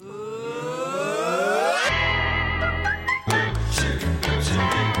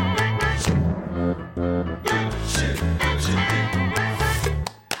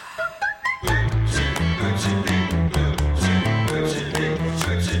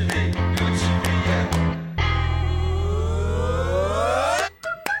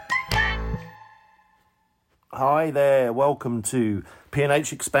Hey there, welcome to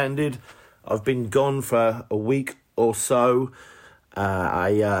P&H Expanded. I've been gone for a week or so.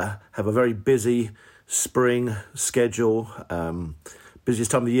 I have a very busy spring schedule,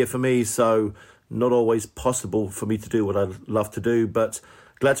 busiest time of the year for me, so not always possible for me to do what I'd love to do, but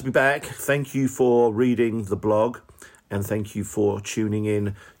glad to be back. Thank you for reading the blog, and thank you for tuning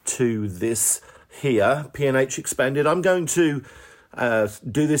in to this here, P&H Expanded. I'm going to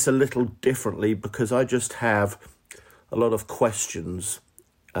do this a little differently because I just have a lot of questions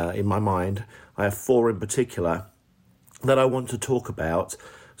in my mind. I have 4 in particular that I want to talk about,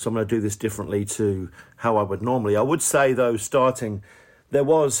 so I'm going to do this differently to how I would normally. I would say, though, starting, there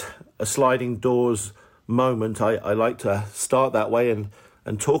was a sliding doors moment. I like to start that way and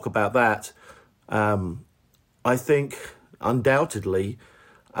talk about that. I think, undoubtedly,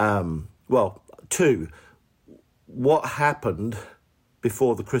 2, what happened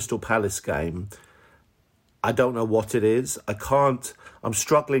before the Crystal Palace game, I don't know what it is. I'm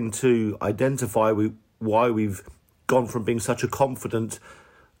struggling to identify why we've gone from being such a confident,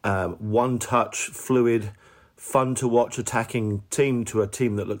 one-touch, fluid, fun-to-watch attacking team to a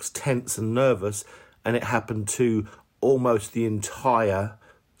team that looks tense and nervous, and it happened to almost the entire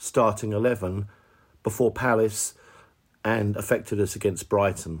starting 11 before Palace and affected us against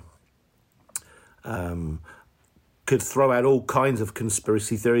Brighton. Could throw out all kinds of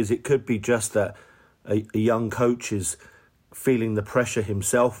conspiracy theories. It could be just that a young coach is feeling the pressure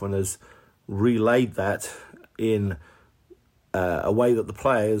himself and has relayed that in a way that the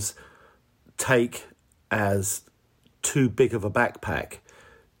players take as too big of a backpack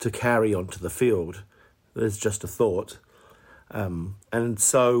to carry onto the field. There's just a thought. And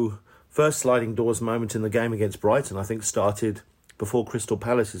so, first sliding doors moment in the game against Brighton, I think, started before Crystal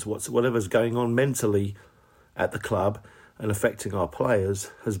Palace. Is whatever's going on mentally at the club and affecting our players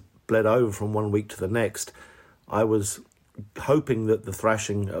has bled over from one week to the next. I was hoping that the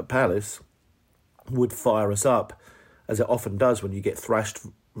thrashing at Palace would fire us up, as it often does when you get thrashed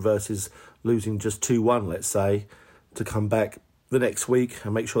versus losing just 2-1, let's say, to come back the next week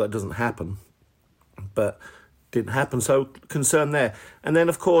and make sure that doesn't happen. But didn't happen, so concern there. And then,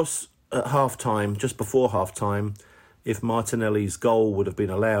 of course, at half-time, just before half-time, if Martinelli's goal would have been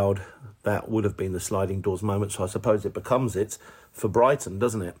allowed, that would have been the sliding doors moment. So I suppose it becomes it for Brighton,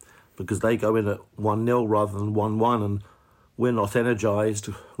 doesn't it? Because they go in at 1-0 rather than 1-1, and we're not energised,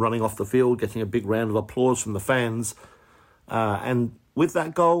 running off the field, getting a big round of applause from the fans. And with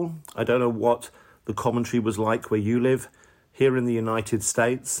that goal, I don't know what the commentary was like where you live. Here in the United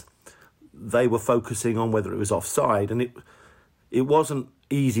States, they were focusing on whether it was offside, and it wasn't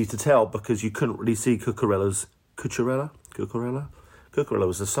easy to tell because you couldn't really see Cucurella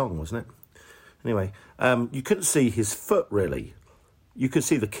was the song, wasn't it? Anyway, you couldn't see his foot, really. You could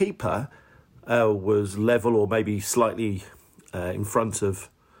see the keeper was level or maybe slightly in front of,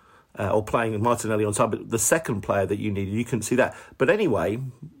 or playing Martinelli on side, but the second player that you needed, you couldn't see that. But anyway,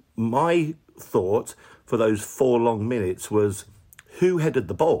 my thought for those 4 long minutes was, who headed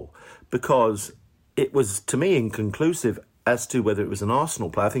the ball? Because it was, to me, inconclusive as to whether it was an Arsenal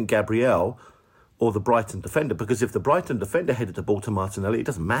player, I think Gabriel, or the Brighton defender, because if the Brighton defender headed the ball to Martinelli, it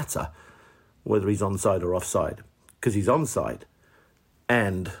doesn't matter whether he's onside or offside, because he's onside.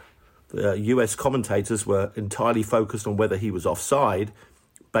 And the US commentators were entirely focused on whether he was offside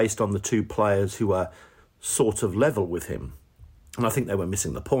based on the 2 players who are sort of level with him. And I think they were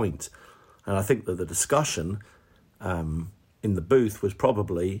missing the point. And I think that the discussion in the booth was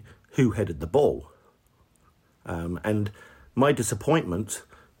probably who headed the ball. And my disappointment,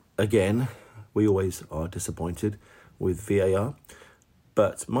 again, we always are disappointed with VAR.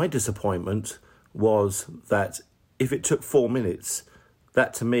 But my disappointment was that if it took 4 minutes,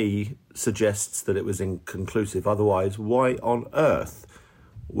 that to me suggests that it was inconclusive. Otherwise, why on earth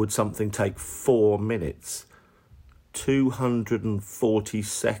would something take 4 minutes, 240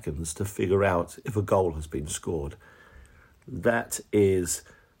 seconds to figure out if a goal has been scored? That is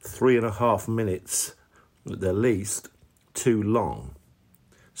 3.5 minutes, at the least, too long.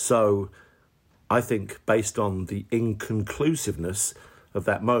 So I think based on the inconclusiveness of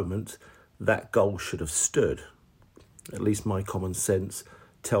that moment, that goal should have stood. At least my common sense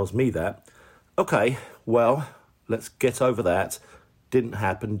tells me that. Okay, well, let's get over that. Didn't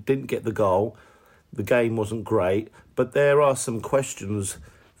happen, didn't get the goal. The game wasn't great, but there are some questions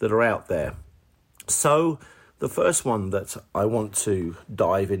that are out there. So the first one that I want to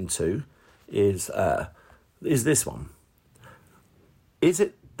dive into is this one. Is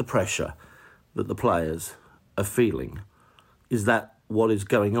it the pressure that the players are feeling? Is that what is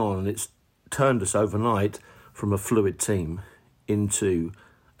going on? And it's turned us overnight from a fluid team into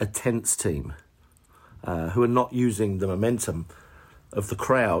a tense team. who are not using the momentum of the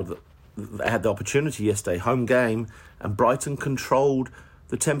crowd that had the opportunity yesterday, home game, and Brighton controlled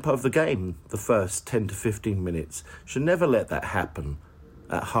the tempo of the game the first 10 to 15 minutes. Should never let that happen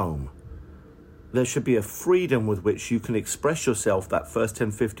at home. There should be a freedom with which you can express yourself that first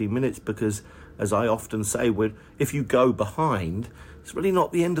 10, 15 minutes because, as I often say, if you go behind, it's really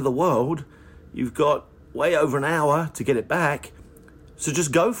not the end of the world. You've got way over an hour to get it back, so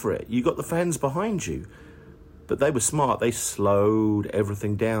just go for it. You got the fans behind you. But they were smart. They slowed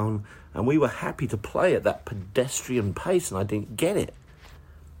everything down, and we were happy to play at that pedestrian pace, and I didn't get it.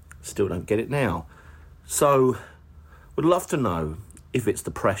 Still don't get it now. So, would love to know if it's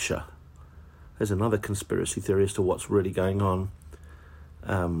the pressure. There's another conspiracy theory as to what's really going on,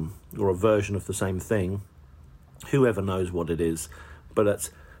 or a version of the same thing. Whoever knows what it is. But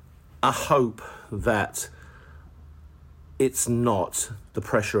I hope that it's not the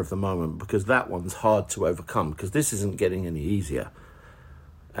pressure of the moment, because that one's hard to overcome, because this isn't getting any easier.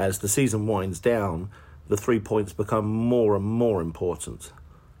 As the season winds down, the 3 points become more and more important,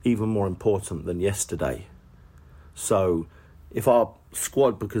 even more important than yesterday. So if our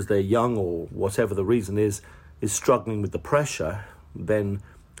squad, because they're young or whatever the reason is struggling with the pressure, then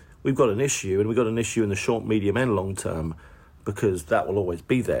we've got an issue, and we've got an issue in the short, medium and long term, because that will always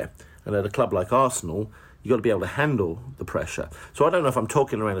be there. And at a club like Arsenal, you've got to be able to handle the pressure. So I don't know if I'm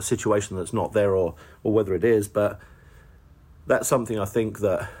talking around a situation that's not there or whether it is, but that's something I think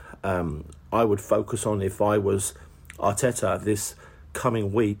that I would focus on if I was Arteta this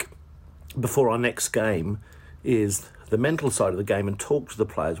coming week before our next game, is the mental side of the game, and talk to the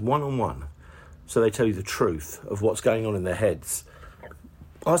players one-on-one so they tell you the truth of what's going on in their heads.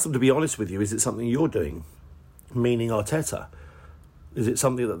 Ask them to be honest with you. Is it something you're doing, meaning Arteta? Is it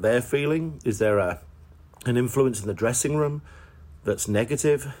something that they're feeling? Is there an influence in the dressing room that's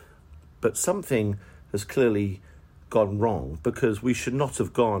negative? But something has clearly gone wrong, because we should not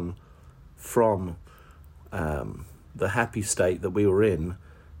have gone from the happy state that we were in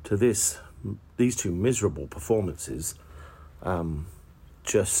to these two miserable performances.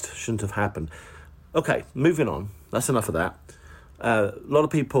 Just shouldn't have happened. Okay, moving on. That's enough of that. A lot of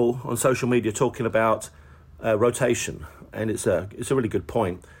people on social media talking about rotation, and it's a really good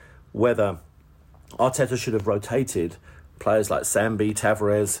point. Whether Arteta should have rotated players like Sambi,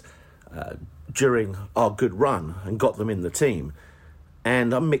 Tavares during our good run and got them in the team.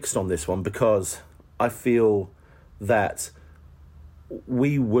 And I'm mixed on this one, because I feel that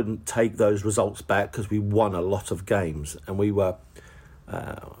we wouldn't take those results back because we won a lot of games, and we were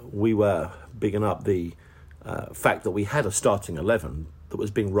bigging up the fact that we had a starting 11 that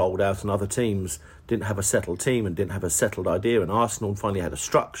was being rolled out, and other teams didn't have a settled team and didn't have a settled idea, and Arsenal finally had a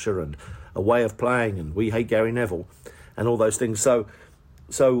structure and a way of playing, and we hate Gary Neville and all those things. So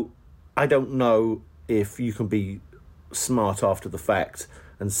I don't know if you can be smart after the fact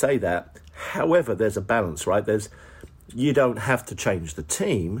and say that. However, there's a balance, right? You don't have to change the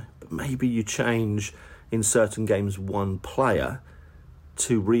team, but maybe you change in certain games one player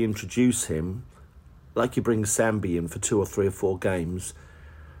to reintroduce him, like you bring Sambi in for 2 or 3 or 4 games.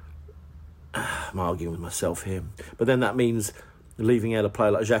 I'm arguing with myself here. But then that means leaving out a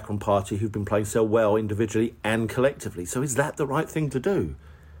player like Xhaka and Partey, who've been playing so well individually and collectively. So is that the right thing to do?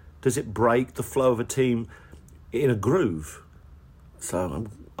 Does it break the flow of a team in a groove? So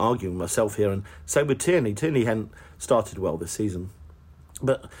I'm arguing with myself here. And same with Tierney. Tierney hadn't started well this season,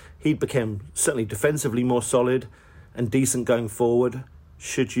 but he became certainly defensively more solid and decent going forward.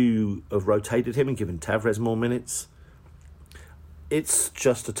 Should you have rotated him and given Tavares more minutes? It's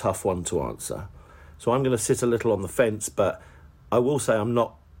just a tough one to answer. So I'm going to sit a little on the fence, but I will say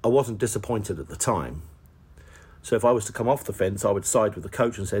I wasn't disappointed at the time. So if I was to come off the fence, I would side with the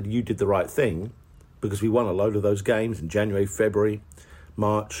coach and said, you did the right thing, because we won a load of those games in January, February,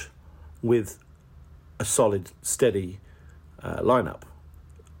 March, with a solid, steady lineup.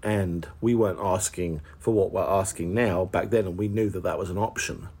 And we weren't asking for what we're asking now back then, and we knew that was an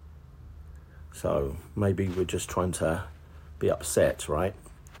option. So maybe we're just trying to be upset, right?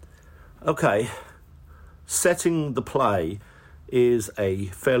 Okay, setting the play is a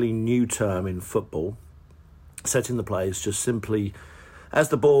fairly new term in football. Setting the play is just simply as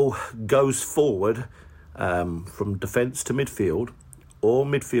the ball goes forward from defence to midfield or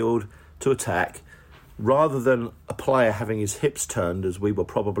midfield to attack, rather than a player having his hips turned, as we were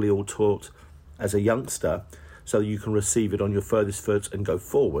probably all taught as a youngster, so you can receive it on your furthest foot and go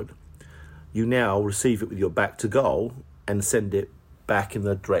forward. You now receive it with your back to goal and send it back in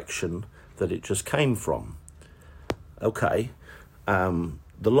the direction that it just came from. Okay, the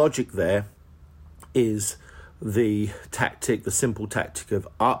logic there is the simple tactic of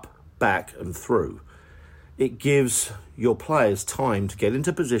up, back and through. it gives your players time to get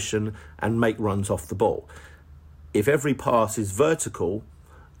into position and make runs off the ball. If every pass is vertical,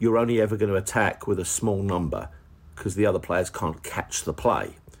 you're only ever going to attack with a small number because the other players can't catch the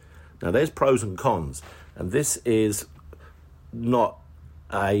play. Now, there's pros and cons, and this is not,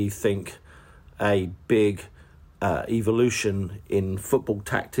 I think, a big evolution in football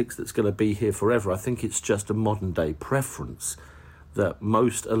tactics that's going to be here forever. I think it's just a modern-day preference that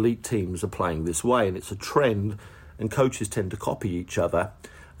most elite teams are playing this way, and it's a trend, and coaches tend to copy each other,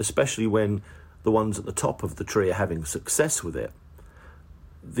 especially when the ones at the top of the tree are having success with it.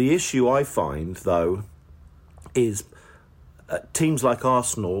 The issue I find, though, is teams like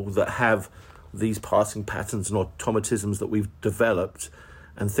Arsenal that have these passing patterns and automatisms that we've developed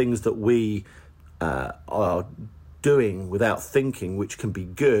and things that we are doing without thinking, which can be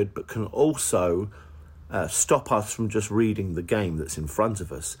good, but can also stop us from just reading the game that's in front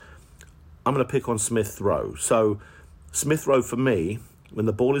of us. I'm going to pick on Smith Rowe. So Smith Rowe, for me, when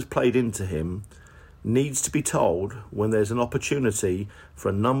the ball is played into him, needs to be told when there's an opportunity for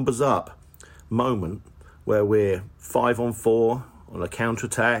a numbers up moment where we're 5-on-4 on a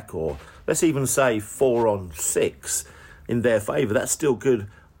counter-attack, or let's even say 4-on-6 in their favour. That's still good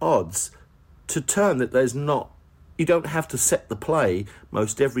odds to turn. That there's not, you don't have to set the play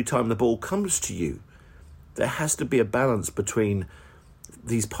most every time the ball comes to you. There has to be a balance between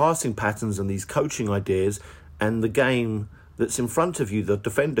these passing patterns and these coaching ideas and the game that's in front of you, the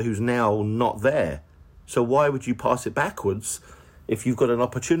defender who's now not there. So why would you pass it backwards if you've got an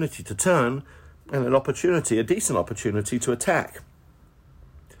opportunity to turn and an opportunity, a decent opportunity to attack?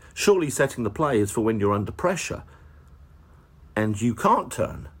 Surely setting the play is for when you're under pressure and you can't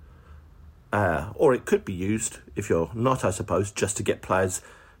turn. Or it could be used, if you're not, I suppose, just to get players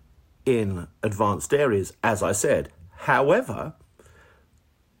in advanced areas, as I said. However,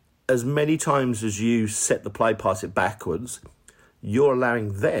 as many times as you set the play, pass it backwards, you're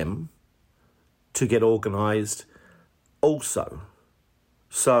allowing them to get organised also.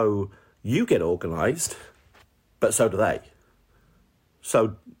 So you get organised, but so do they.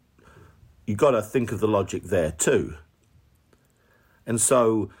 So you got to think of the logic there too. And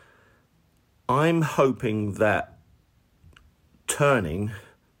so I'm hoping that turning,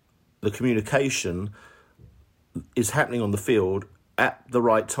 the communication is happening on the field at the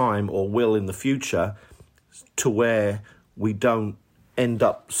right time, or will in the future, to where we don't end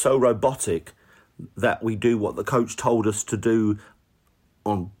up so robotic that we do what the coach told us to do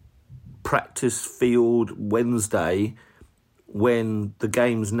on practice field Wednesday when the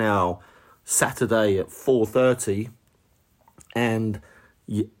game's now Saturday at 4:30 and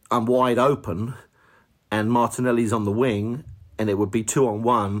I'm wide open and Martinelli's on the wing and it would be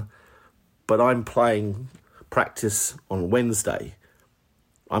 2-on-1, but I'm playing practice on Wednesday.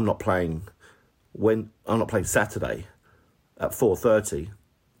 I'm not playing Saturday at 4:30.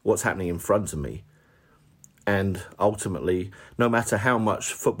 What's happening in front of me? And ultimately, no matter how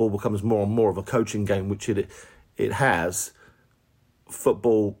much football becomes more and more of a coaching game, which it has,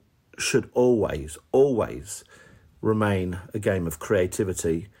 football should always remain a game of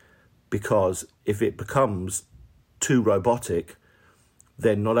creativity, because if it becomes too robotic,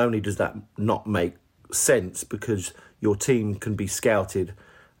 then not only does that not make sense, because your team can be scouted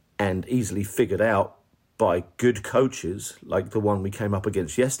and easily figured out by good coaches like the one we came up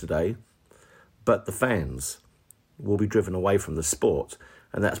against yesterday, but the fans will be driven away from the sport.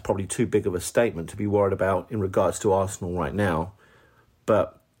 And that's probably too big of a statement to be worried about in regards to Arsenal right now.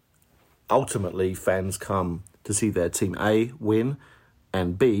 But ultimately, fans come to see their team A, win,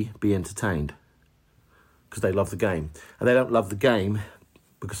 and B, be entertained, because they love the game. And they don't love the game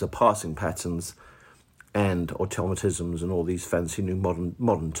because of passing patterns and automatisms and all these fancy new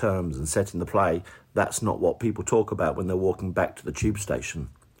modern terms and setting the play. That's not what people talk about when they're walking back to the tube station.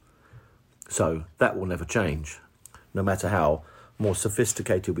 So that will never change, no matter how more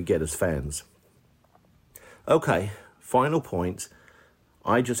sophisticated we get as fans. Okay, final point.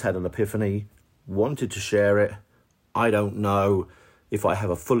 I just had an epiphany, wanted to share it. I don't know if I have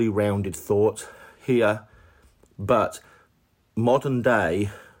a fully rounded thought here, but modern day,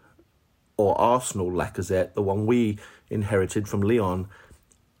 or Arsenal Lacazette, the one we inherited from Lyon,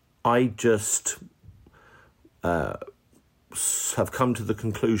 I just have come to the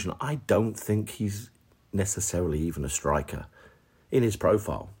conclusion I don't think he's necessarily even a striker in his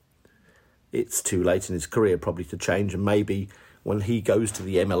profile. It's too late in his career probably to change, and maybe when he goes to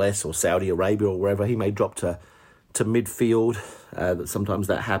the MLS or Saudi Arabia or wherever, he may drop to midfield. That sometimes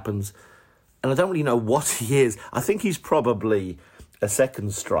that happens. And I don't really know what he is. I think he's probably a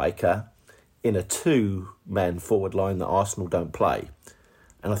second striker in a two-man forward line that Arsenal don't play.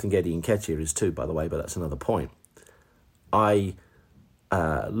 and I think Eddie Nketiah is too, by the way, but that's another point. I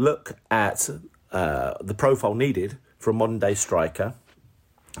look at the profile needed for a modern-day striker,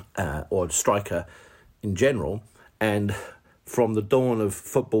 or striker in general, and from the dawn of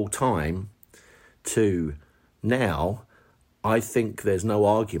football time to now, I think there's no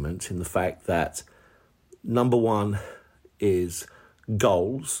argument in the fact that number one is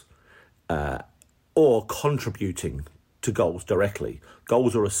goals, or contributing to goals directly,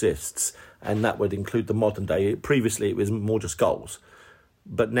 goals or assists, and that would include the modern day. Previously, it was more just goals,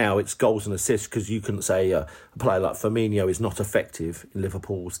 but now it's goals and assists, because you couldn't say a player like Firmino is not effective in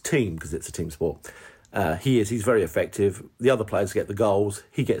Liverpool's team because it's a team sport. He's very effective. The other players get the goals,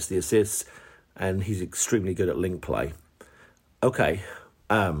 he gets the assists, and he's extremely good at link play. Okay,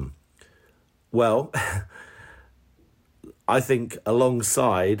 well, I think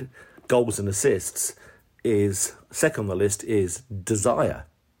alongside goals and assists is, second on the list is desire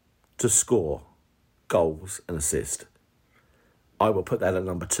to score goals and assist. I will put that at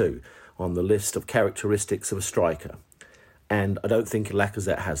number 2 on the list of characteristics of a striker. And I don't think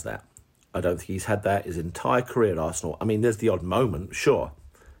Lacazette has that. I don't think he's had that his entire career at Arsenal. I mean, there's the odd moment, sure.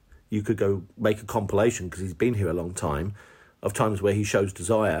 You could go make a compilation, because he's been here a long time, of times where he shows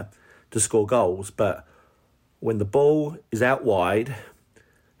desire to score goals. But when the ball is out wide,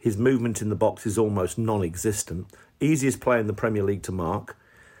 his movement in the box is almost non-existent. Easiest player in the Premier League to mark.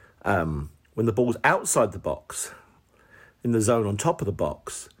 When the ball's outside the box, in the zone on top of the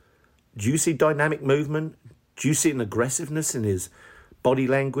box, do you see dynamic movement? Do you see an aggressiveness in his body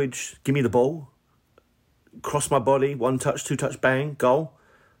language? Give me the ball, cross my body, 1 touch, 2 touch, bang, goal.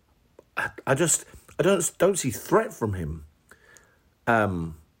 I don't see threat from him.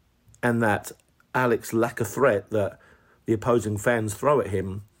 And that Alex lack of threat that the opposing fans throw at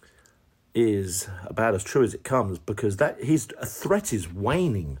him is about as true as it comes, because that his threat is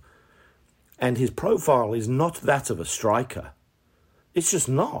waning, and his profile is not that of a striker. It's just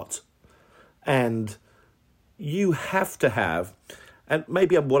not. And you have to have, and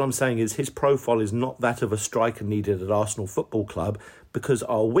maybe what I'm saying is his profile is not that of a striker needed at Arsenal Football Club, because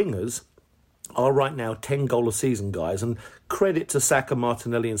our wingers are right now 10-goal-a-season guys, and credit to Saka,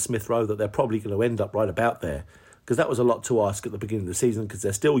 Martinelli and Smith Rowe that they're probably going to end up right about there, because that was a lot to ask at the beginning of the season, because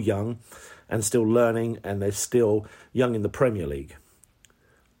they're still young and still learning, and they're still young in the Premier League.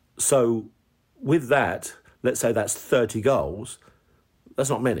 So with that, let's say that's 30 goals, that's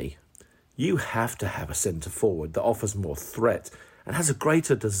not many. You have to have a centre-forward that offers more threat and has a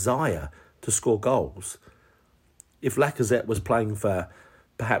greater desire to score goals. If Lacazette was playing for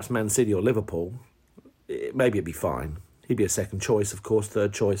perhaps Man City or Liverpool, maybe it'd be fine. He'd be a second choice, of course,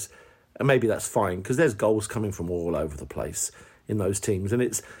 third choice, and maybe that's fine, because there's goals coming from all over the place in those teams, and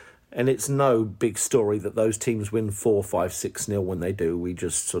it's no big story that those teams win 4, 5, 6-0 when they do. We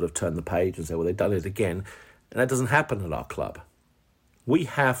just sort of turn the page and say, well, they've done it again, and that doesn't happen at our club. We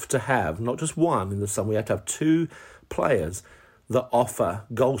have to have not just one in the sum, we have to have 2 players that offer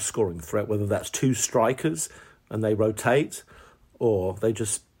goal-scoring threat, whether that's 2 strikers and they rotate, or they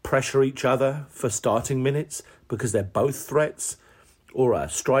just pressure each other for starting minutes because they're both threats, or a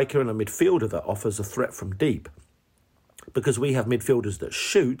striker and a midfielder that offers a threat from deep. Because we have midfielders that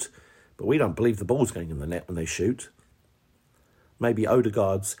shoot, but we don't believe the ball's going in the net when they shoot. Maybe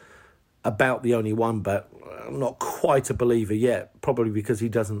Odegaard's about the only one, but I'm not quite a believer yet, probably because he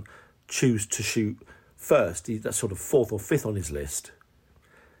doesn't choose to shoot first. That's sort of 4th or 5th on his list.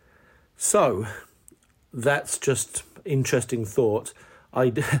 So that's just interesting thought. I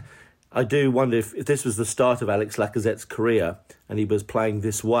do wonder if this was the start of Alex Lacazette's career and he was playing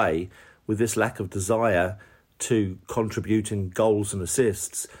this way, with this lack of desire to contribute in goals and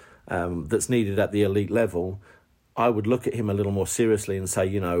assists that's needed at the elite level, I would look at him a little more seriously and say,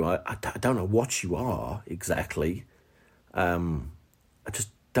 I don't know what you are exactly. I just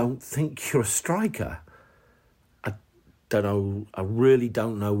don't think you're a striker. I don't know. I really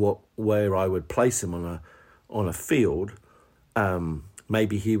don't know where I would place him on a field.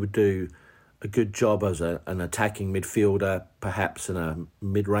 Maybe he would do a good job as an attacking midfielder, perhaps in a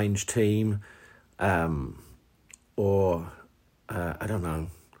mid-range team, or I don't know.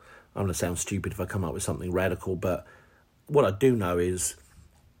 I'm going to sound stupid if I come up with something radical, but what I do know is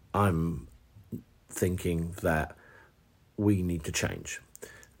I'm thinking that we need to change.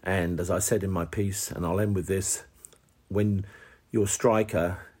 And as I said in my piece, and I'll end with this, when your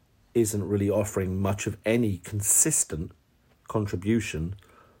striker isn't really offering much of any consistent contribution,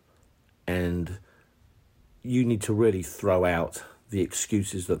 and you need to really throw out the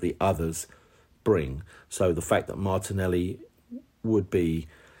excuses that the others bring. So the fact that Martinelli would be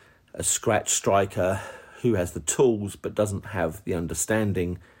a scratch striker who has the tools but doesn't have the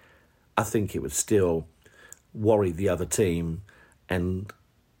understanding, I think it would still worry the other team and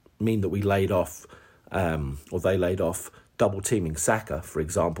mean that we laid off, or they laid off, double teaming Saka, for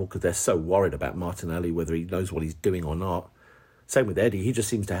example, because they're so worried about Martinelli, whether he knows what he's doing or not. Same with Eddie. He just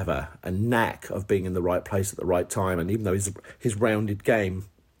seems to have a knack of being in the right place at the right time. And even though his rounded game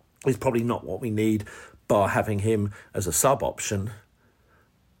is probably not what we need, bar having him as a sub option,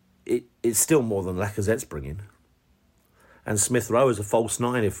 it's still more than Lacazette's bringing. And Smith Rowe as a false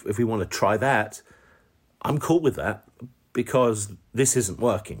nine, if we want to try that, I'm cool with that, because this isn't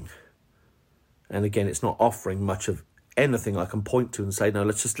working. And again, it's not offering much of anything I can point to and say, no,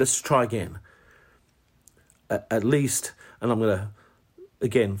 let's try again. At least, and I'm going to,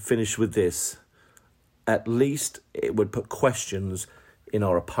 again, finish with this, at least it would put questions in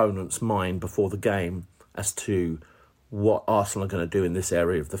our opponent's mind before the game as to what Arsenal are going to do in this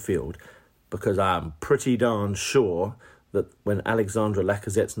area of the field. Because I'm pretty darn sure that when Alexandre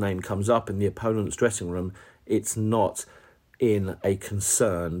Lacazette's name comes up in the opponent's dressing room, it's not in a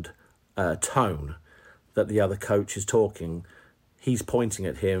concerned tone that the other coach is talking. He's pointing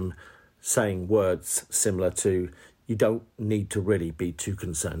at him, saying words similar to, you don't need to really be too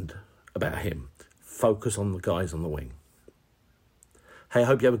concerned about him. Focus on the guys on the wing. Hey, I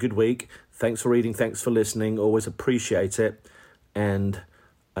hope you have a good week. Thanks for reading. Thanks for listening. Always appreciate it. And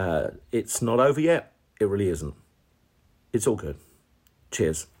it's not over yet. It really isn't. It's all good.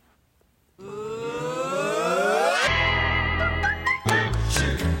 Cheers.